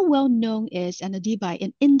 how well known is Anadibai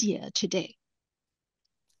in India today?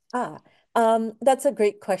 Ah, that's a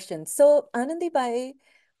great question. So Anandibai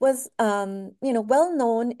was, well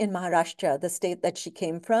known in Maharashtra, the state that she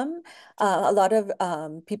came from. A lot of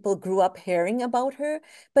people grew up hearing about her,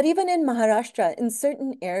 but even in Maharashtra, in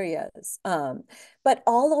certain areas, but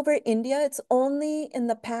all over India, it's only in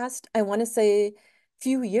the past, I want to say,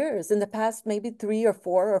 few years, in the past maybe 3 or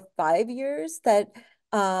 4 or 5 years, that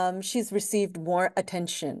she's received more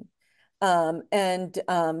attention. And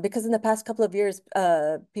because in the past couple of years,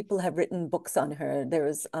 people have written books on her. There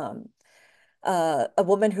was a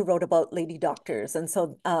woman who wrote about lady doctors. And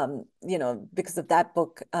so, because of that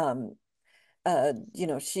book, her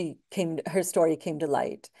story came to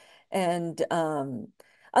light. And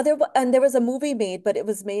and there was a movie made, but it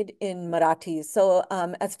was made in Marathi. So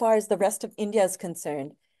as far as the rest of India is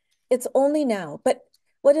concerned, it's only now. But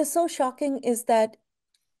what is so shocking is that,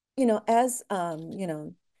 as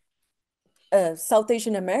South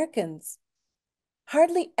Asian Americans,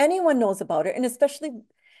 hardly anyone knows about her. And especially,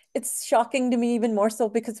 it's shocking to me even more so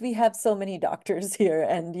because we have so many doctors here.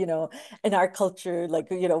 And, in our culture, like,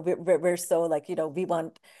 we're so like, we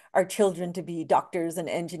want our children to be doctors and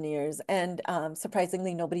engineers. And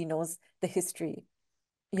surprisingly, nobody knows the history,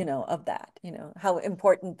 of that, how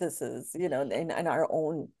important this is, in our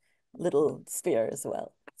own little sphere as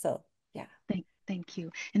well. So, yeah. Thank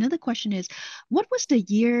you. Another question is, what was the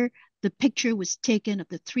year the picture was taken of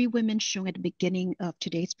the three women shown at the beginning of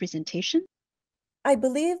today's presentation? I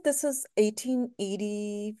believe this is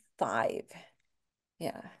 1885.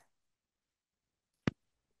 Yeah.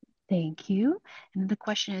 Thank you. And the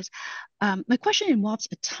question is, my question involves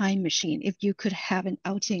a time machine. If you could have an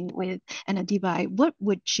outing with Anandibai, what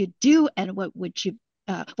would you do, and what would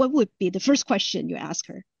be the first question you ask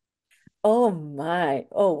her? Oh my.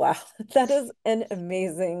 Oh wow. That is an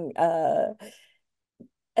amazing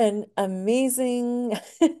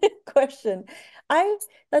question. I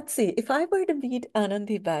Let's see. If I were to meet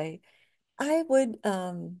Anandi Bai, I would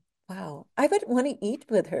wow, I would want to eat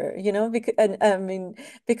with her, because and I mean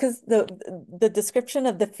because the description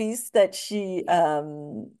of the feast that she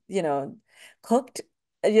cooked,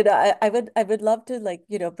 I would love to, like,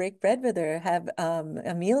 break bread with her, have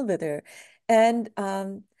a meal with her. And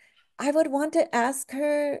I would want to ask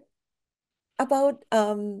her about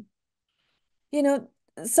you know,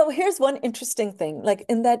 so here's one interesting thing. Like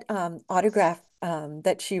in that autograph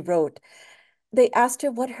that she wrote, they asked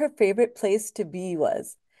her what her favorite place to be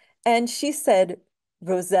was. And she said,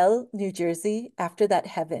 Roselle, New Jersey, after that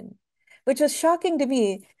heaven, which was shocking to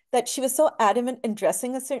me that she was so adamant in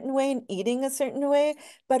dressing a certain way and eating a certain way,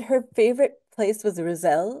 but her favorite place was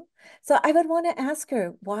Roselle. So I would want to ask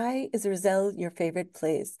her, why is Roselle your favorite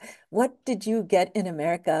place? What did you get in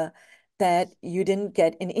America that you didn't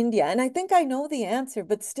get in India? And I think I know the answer,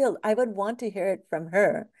 but still, I would want to hear it from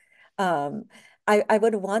her. Um, I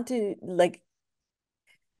would want to, like,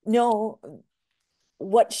 know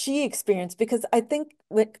what she experienced, because I think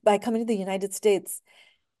by coming to the United States,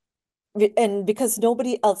 and because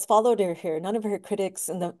nobody else followed her here, none of her critics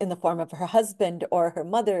in the form of her husband or her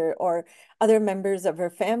mother or other members of her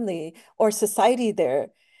family or society there,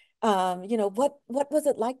 what was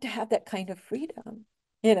it like to have that kind of freedom?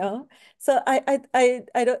 You know? So I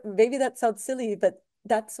don't, maybe that sounds silly, but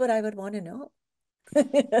that's what I would want to know.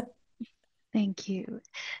 Thank you.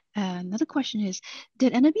 Another question is,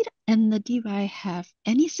 did Anandibai have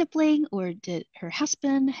any sibling, or did her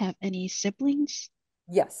husband have any siblings?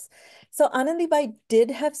 Yes. So Anandibai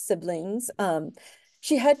did have siblings.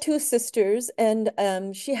 She had two sisters, and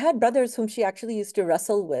she had brothers whom she actually used to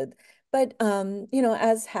wrestle with. But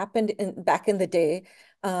as happened back in the day,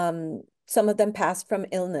 some of them passed from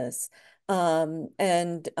illness. And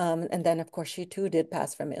then of course she too did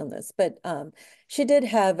pass from illness. But she did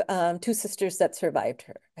have two sisters that survived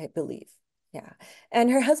her, I believe. Yeah. And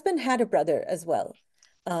her husband had a brother as well.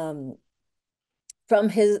 Um, from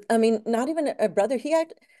his, I mean, not even a brother.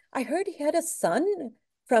 I heard he had a son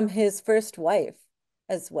from his first wife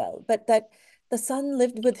as well, but that the son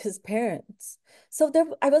lived with his parents. So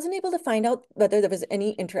I wasn't able to find out whether there was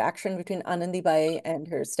any interaction between Anandibai and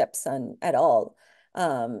her stepson at all,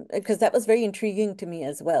 because that was very intriguing to me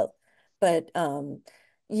as well. But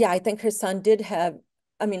yeah, I think her son did have,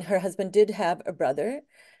 I mean, her husband did have a brother,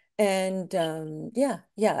 and yeah,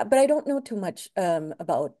 yeah, but I don't know too much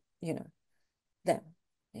about, them.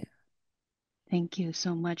 Yeah. Thank you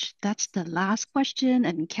so much. That's the last question.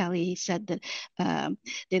 And Kelly said that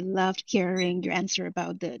they loved hearing your answer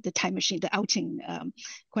about the time machine, the outing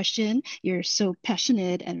question. You're so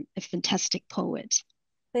passionate and a fantastic poet.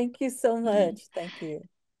 Thank you so Mm. much. Thank you.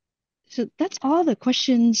 So that's all the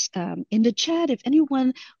questions in the chat. If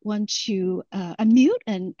anyone wants to unmute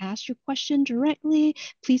and ask your question directly,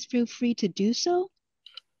 please feel free to do so.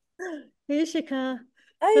 Hey, Shikha.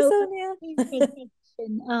 Hi, So,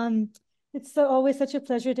 Sonia. it's always such a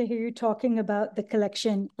pleasure to hear you talking about the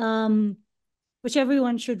collection, which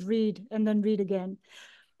everyone should read and then read again.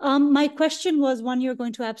 My question was one you're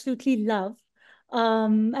going to absolutely love.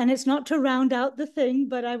 And it's not to round out the thing,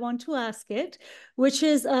 but I want to ask it, which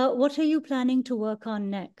is what are you planning to work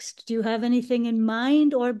on next? Do you have anything in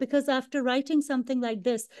mind? Or because after writing something like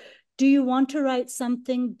this, do you want to write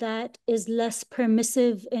something that is less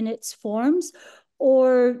permissive in its forms?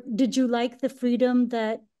 Or did you like the freedom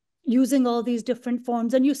that using all these different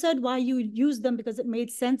forms? And you said why you use them because it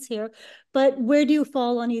made sense here. But where do you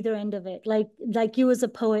fall on either end of it? Like you as a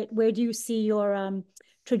poet, where do you see your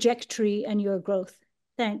trajectory and your growth?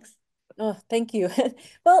 Thanks. Oh, thank you.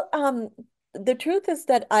 Well, the truth is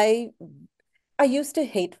that I used to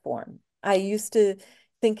hate form. I used to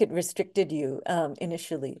think it restricted you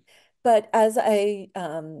initially. But as I,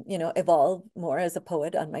 evolved more as a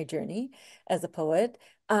poet on my journey as a poet,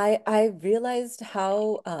 I realized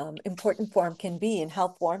how important form can be and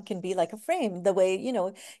how form can be like a frame, the way,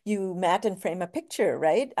 you mat and frame a picture,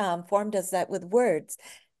 right? Form does that with words.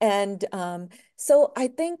 And so I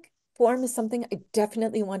think form is something I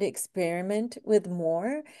definitely want to experiment with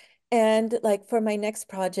more. And like for my next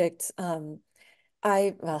project,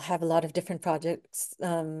 I well have a lot of different projects,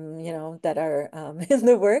 that are in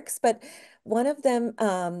the works, but one of them,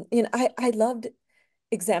 I loved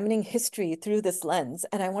examining history through this lens,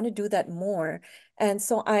 and I want to do that more. And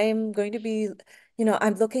so I'm going to be,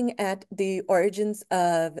 I'm looking at the origins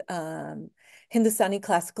of Hindustani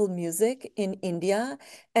classical music in India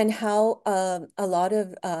and how a lot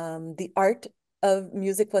of the art of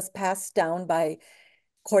music was passed down by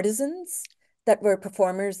courtesans that were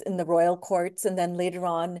performers in the royal courts. And then later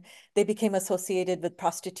on, they became associated with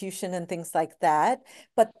prostitution and things like that.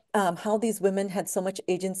 But how these women had so much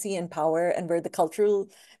agency and power and were the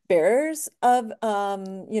cultural bearers of,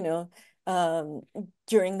 um,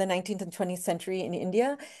 during the 19th and 20th century in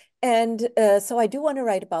India. And so I do want to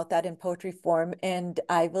write about that in poetry form. And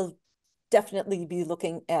I will definitely be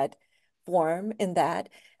looking at form in that.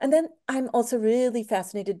 And then I'm also really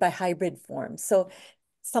fascinated by hybrid forms. So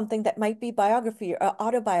something that might be biography or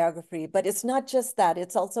autobiography, but it's not just that,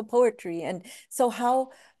 it's also poetry. And so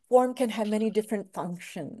how form can have many different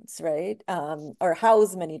functions, right? Or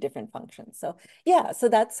house many different functions. So yeah, so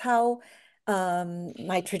that's how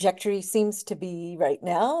my trajectory seems to be right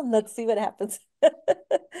now. Let's see what happens.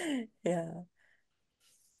 Yeah.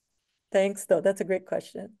 Thanks, though. That's a great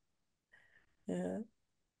question. Yeah.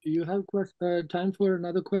 Do you have time for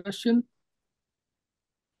another question?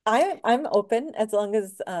 I'm open as long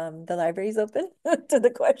as the library's open to the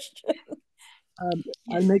question.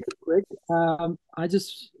 I'll make it quick. I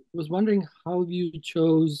just was wondering how you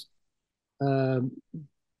chose um,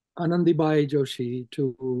 Anandibai Joshee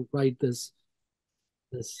to write this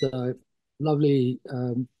lovely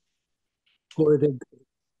poetic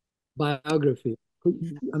biography.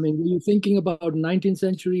 I mean, were you thinking about 19th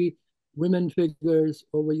century women figures,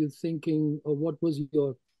 or were you thinking, or what was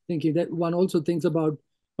your thinking? That one also thinks about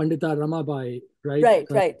Pandita Ramabai, right? Right,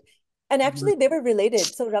 right. And actually, they were related.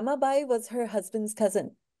 So Ramabai was her husband's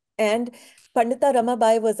cousin. And Pandita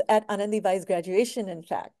Ramabai was at Anandibai's graduation, in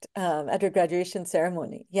fact, at her graduation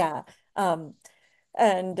ceremony. Yeah.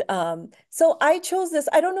 And so I chose this.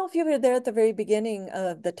 I don't know if you were there at the very beginning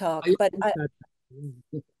of the talk, but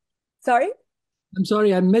sorry? I'm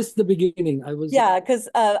sorry, I missed the beginning. I was Yeah, because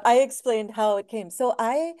I explained how it came. So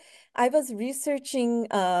I was researching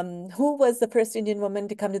who was the first Indian woman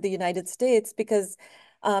to come to the United States because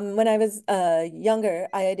when I was younger,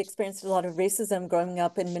 I had experienced a lot of racism growing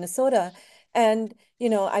up in Minnesota. And,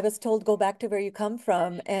 I was told, go back to where you come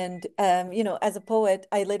from. And, as a poet,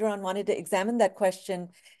 I later on wanted to examine that question.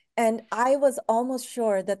 And I was almost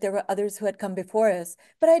sure that there were others who had come before us,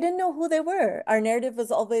 but I didn't know who they were. Our narrative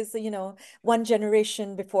was always, one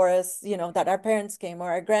generation before us, that our parents came or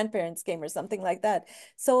our grandparents came or something like that.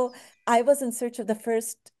 So I was in search of the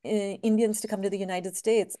first Indians to come to the United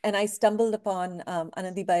States, and I stumbled upon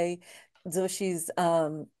Anandibai Joshee's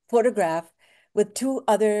photograph with two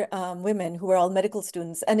other women who were all medical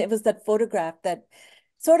students. And it was that photograph that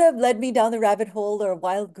sort of led me down the rabbit hole or a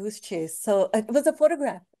wild goose chase. So it was a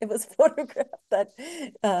photograph. It was a photograph that,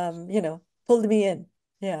 pulled me in.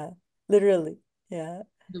 Yeah, literally. Yeah.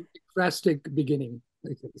 the drastic beginning, I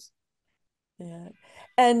guess. Yeah.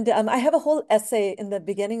 And I have a whole essay in the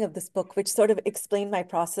beginning of this book, which sort of explained my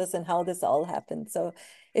process and how this all happened. So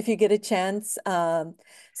if you get a chance, so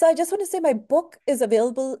I just want to say my book is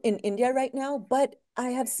available in India right now, but I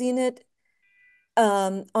have seen it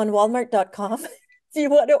on Walmart.com if you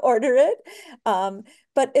want to order it.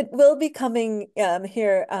 But it will be coming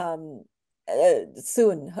here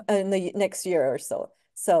soon in the next year or so.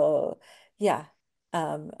 So yeah.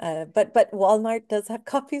 But Walmart does have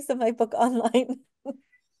copies of my book online.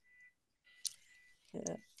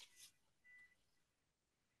 Yeah.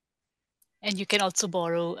 And you can also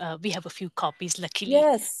borrow, we have a few copies, luckily,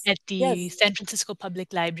 Yes. at the Yes. San Francisco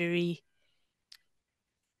Public Library.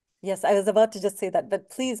 Yes, I was about to just say that, but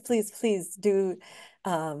please, please, please do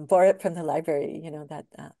borrow it from the library.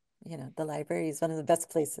 The library is one of the best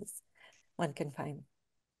places one can find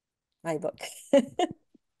my book.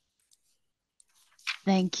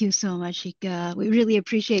 Thank you so much, Shikha. We really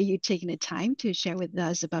appreciate you taking the time to share with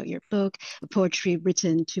us about your book, poetry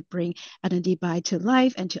written to bring Anandibai to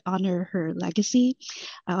life and to honor her legacy.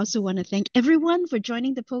 I also want to thank everyone for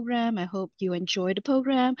joining the program. I hope you enjoyed the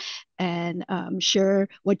program and share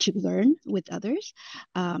what you learned with others.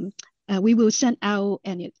 We will send out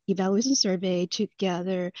an evaluation survey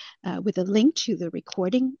together with a link to the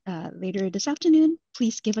recording later this afternoon.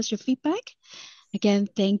 Please give us your feedback. Again,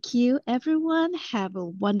 thank you, everyone. Have a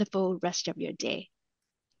wonderful rest of your day.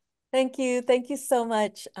 Thank you. Thank you so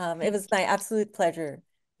much. It was my absolute pleasure.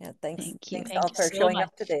 Yeah, thanks. Thank you. Thanks Thank all you for so showing much.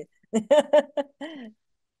 up today.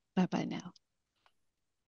 Bye-bye now.